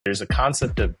there's a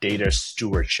concept of data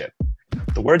stewardship.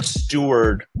 The word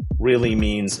steward really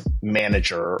means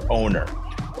manager or owner.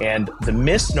 And the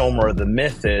misnomer, the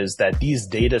myth is that these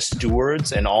data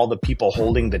stewards and all the people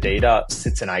holding the data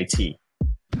sits in IT.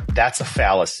 That's a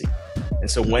fallacy.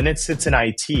 And so when it sits in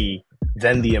IT,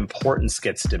 then the importance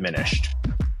gets diminished.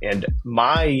 And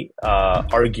my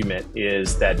argument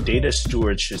is that data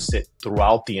stewards should sit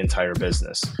throughout the entire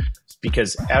business,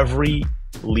 because every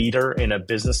leader in a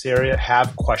business area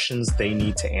have questions they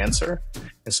need to answer.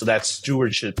 And so that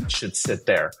stewardship should sit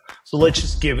there. So let's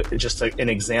just give an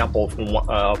example from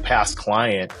a past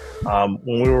client.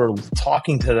 When we were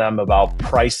talking to them about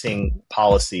pricing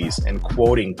policies and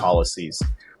quoting policies,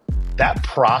 that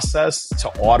process to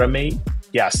automate,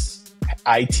 yes,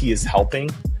 IT is helping,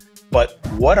 but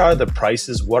what are the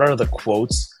prices? What are the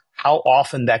quotes? How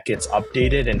often that gets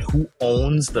updated and who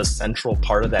owns the central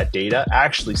part of that data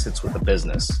actually sits with the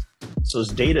business. So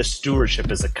data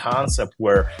stewardship is a concept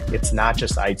where it's not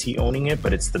just IT owning it,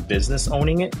 but it's the business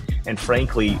owning it. And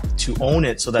frankly, to own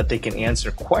it so that they can answer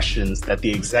questions that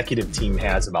the executive team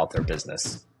has about their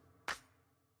business.